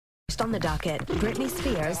First on the docket, Britney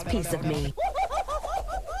Spears' Piece of Me.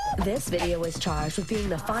 This video was charged with being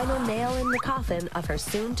the final nail in the coffin of her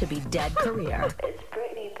soon-to-be-dead career. It's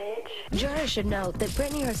Britney, bitch. Jurors should note that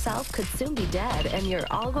Britney herself could soon be dead, and you're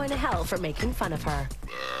all going to hell for making fun of her.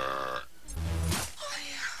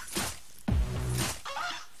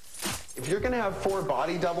 If you're gonna have 4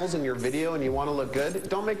 body doubles in your video and you want to look good,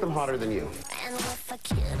 don't make them hotter than you. And with a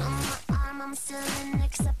kid on my arm, I'm still an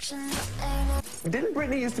exception. Didn't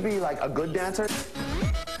Britney used to be like a good dancer?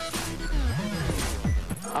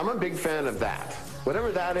 I'm a big fan of that.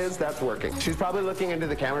 Whatever that is, that's working. She's probably looking into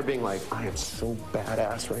the camera being like, I am so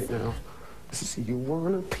badass right now. This is you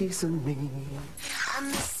want a piece of me.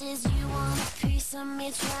 And this is you want a piece of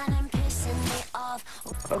me, trying and pissing me off.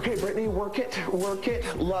 Okay, Britney, work it,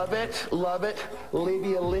 love it,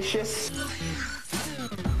 labialicious.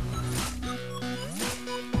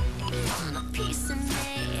 Want a piece of me.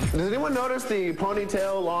 Does anyone notice the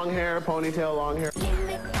ponytail, long hair, ponytail, long hair? Give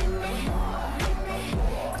me.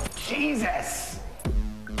 Jesus!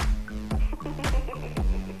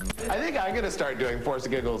 I think I'm gonna start doing forced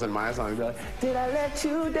giggles in my song. Be like, did I let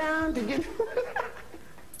you down to get...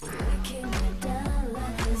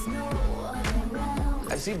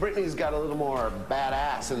 I see Britney's got a little more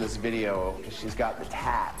badass in this video because she's got the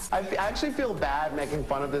tats. I actually feel bad making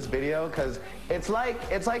fun of this video because it's like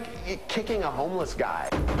kicking a homeless guy.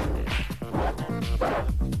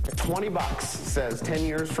 $20 says 10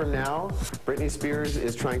 years from now, Britney Spears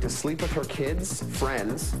is trying to sleep with her kids'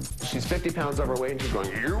 friends. She's 50 pounds overweight and she's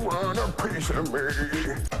going, you want a piece of me?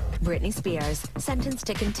 Britney Spears, sentenced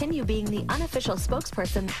to continue being the unofficial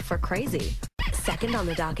spokesperson for Crazy. Second on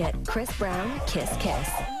the docket, Chris Brown, Kiss Kiss.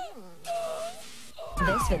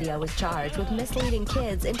 This video was charged with misleading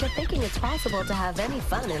kids into thinking it's possible to have any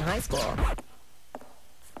fun in high school.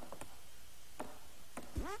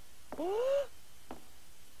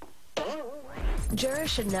 Jurors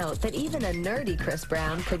should note that even a nerdy Chris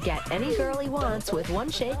Brown could get any girl he wants with one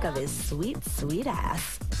shake of his sweet, sweet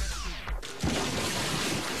ass.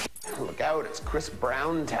 Look out, it's Chris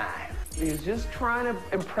Brown time. He's just trying to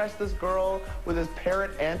impress this girl with his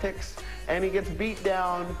parrot antics, and he gets beat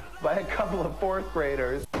down by a couple of 4th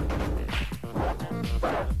graders.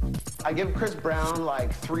 I give Chris Brown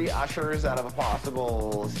like 3 ushers out of a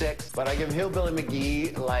possible 6, but I give Hillbilly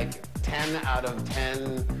McGee like 10 out of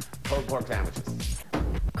 10 pulled pork sandwiches.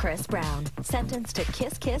 Chris Brown, sentenced to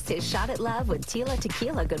kiss his shot at love with Tila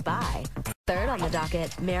Tequila goodbye. Third on the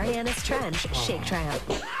docket, Mariana's Trench, Shake Tramp.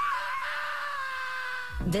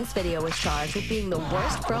 This video was charged with being the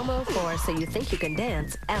worst promo for So You Think You Can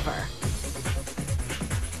Dance ever.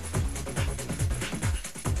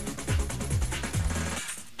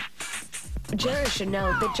 Jurors should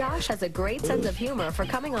note that Josh has a great sense of humor for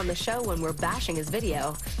coming on the show when we're bashing his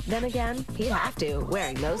video. Then again, he'd have to,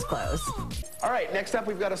 wearing those clothes. All right, next up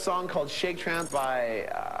we've got a song called Shake Tramp by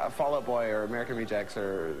Fall Out Boy or American Rejects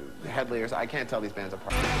or Headley or I can't tell these bands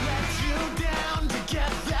apart.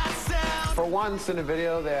 For once in a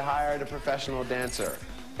video, they hired a professional dancer.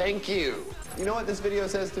 Thank you. You know what this video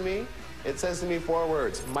says to me? It says to me 4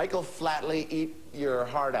 words. Michael Flatley, eat your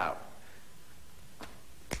heart out.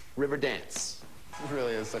 River Dance. It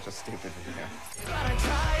really is such a stupid video.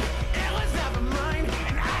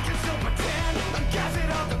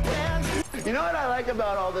 You know what I like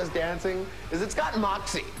about all this dancing? Is it's got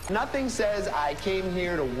moxie. Nothing says I came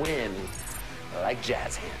here to win like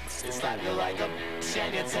jazz hands. It's like you like 'em,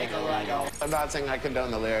 and you take a Lego. I'm not saying I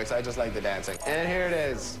condone the lyrics, I just like the dancing. And here it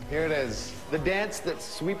is. Here it is. The dance that's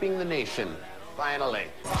sweeping the nation. Finally.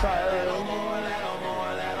 Try a little more, little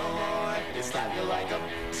more, little more. It's like you like 'em,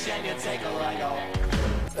 and you take a Lego.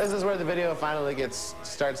 This is where the video finally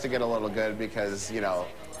starts to get a little good because, you know,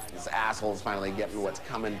 this asshole's finally getting what's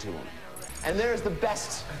coming to him. And there's the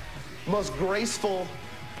best, most graceful,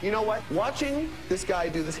 you know what? Watching this guy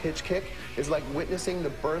do this hitch kick is like witnessing the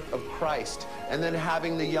birth of Christ and then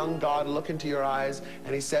having the young God look into your eyes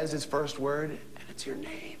and he says his first word and it's your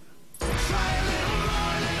name.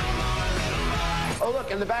 Oh, look,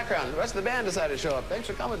 in the background, the rest of the band decided to show up. Thanks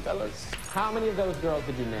for coming, fellas. How many of those girls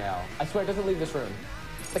did you nail? I swear it doesn't leave this room.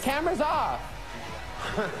 The camera's off.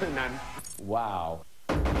 None. Wow.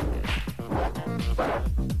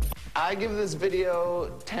 I give this video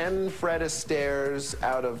 10 Fred Astaire's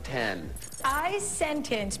out of 10. I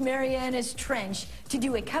sentence Mariana's Trench to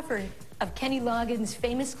do a cover of Kenny Loggins'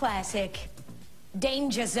 famous classic,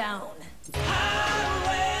 Danger Zone.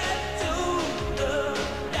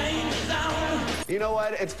 You know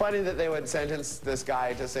what? It's funny that they would sentence this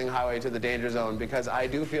guy to sing Highway to the Danger Zone because I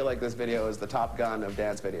do feel like this video is the Top Gun of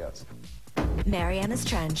dance videos. Mariana's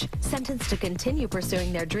Trench, sentenced to continue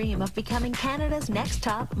pursuing their dream of becoming Canada's next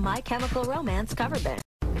top My Chemical Romance cover band.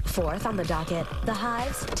 Fourth on the docket, The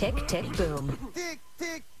Hive's Tick Tick Boom. Tick,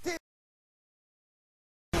 tick, tick.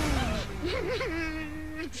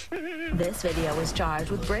 This video was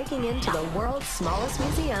charged with breaking into the world's smallest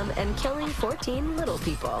museum and killing 14 little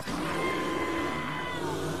people.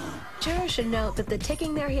 Jurors should note that the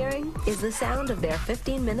ticking they're hearing is the sound of their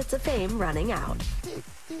 15 minutes of fame running out.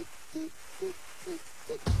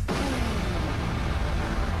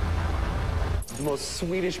 The most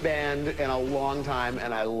Swedish band in a long time,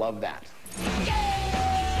 and I love that.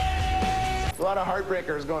 A lot of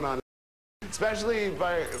heartbreakers going on, especially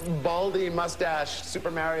by baldy mustache Super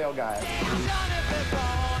Mario guy.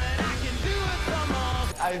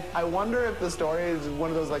 I wonder if the story is one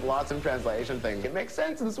of those like lost in translation things. It makes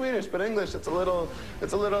sense in Swedish, but English it's a little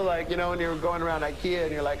like, you know, when you're going around IKEA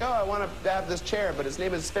and you're like, oh, I want to have this chair, but its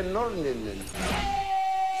name is Sven Nordlund.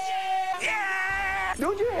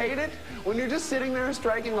 Don't you hate it when you're just sitting there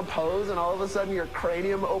striking a pose and all of a sudden your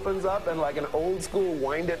cranium opens up and like an old school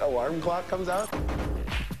wind-it alarm clock comes out?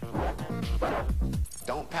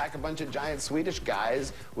 Don't pack a bunch of giant Swedish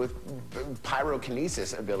guys with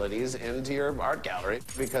pyrokinesis abilities into your art gallery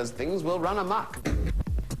because things will run amok.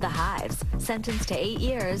 The Hives, sentenced to 8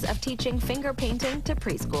 years of teaching finger painting to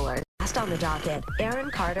preschoolers. Last on the docket, Aaron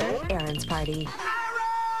Carter, Aaron's Party.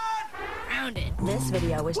 This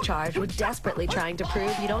video was charged with desperately trying to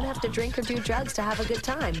prove you don't have to drink or do drugs to have a good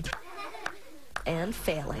time. And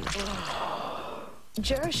failing.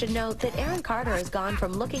 Jurors should note that Aaron Carter has gone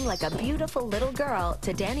from looking like a beautiful little girl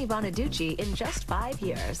to Danny Bonaducci in just 5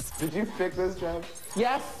 years. Did you pick this, Jeff?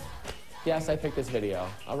 Yes. Yes, I picked this video.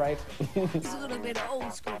 All right. It's a little bit of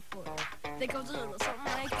old school for it. They goes a little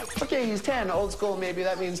something like this. Okay, he's 10. Old school, maybe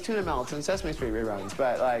that means tuna melts and Sesame Street reruns.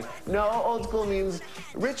 But, like, no, old school means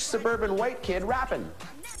rich suburban white kid rapping.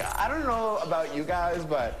 I don't know about you guys,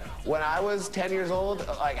 but when I was 10 years old,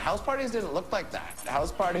 like, house parties didn't look like that.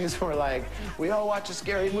 House parties were like, we all watch a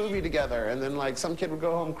scary movie together, and then, like, some kid would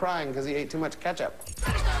go home crying because he ate too much ketchup.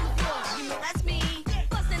 That's me,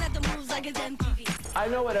 busting at the moves like it's MTV. I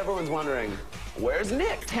know what everyone's wondering. Where's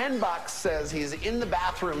Nick? $10 says he's in the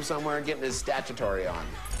bathroom somewhere getting his statutory on.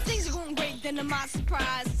 Things are going great, then to my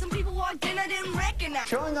surprise, some people walked in I didn't recognize.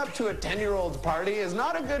 Showing up to a 10-year-old's party is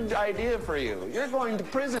not a good idea for you. You're going to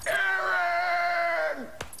prison. Aaron!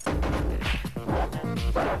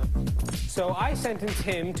 So I sentenced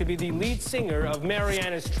him to be the lead singer of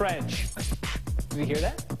Mariana's Trench. Did you hear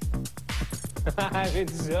that? I'm in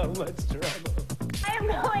so much trouble. I'm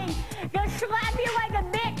going to slap you like a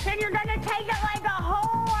bitch, and you're going to take it like a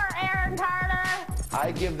whore, Aaron Carter.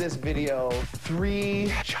 I give this video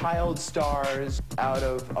 3 child stars out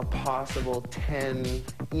of a possible 10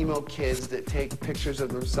 emo kids that take pictures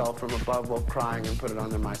of themselves from above while crying and put it on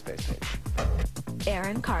their MySpace page.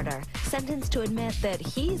 Aaron Carter, sentenced to admit that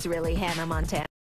he's really Hannah Montana.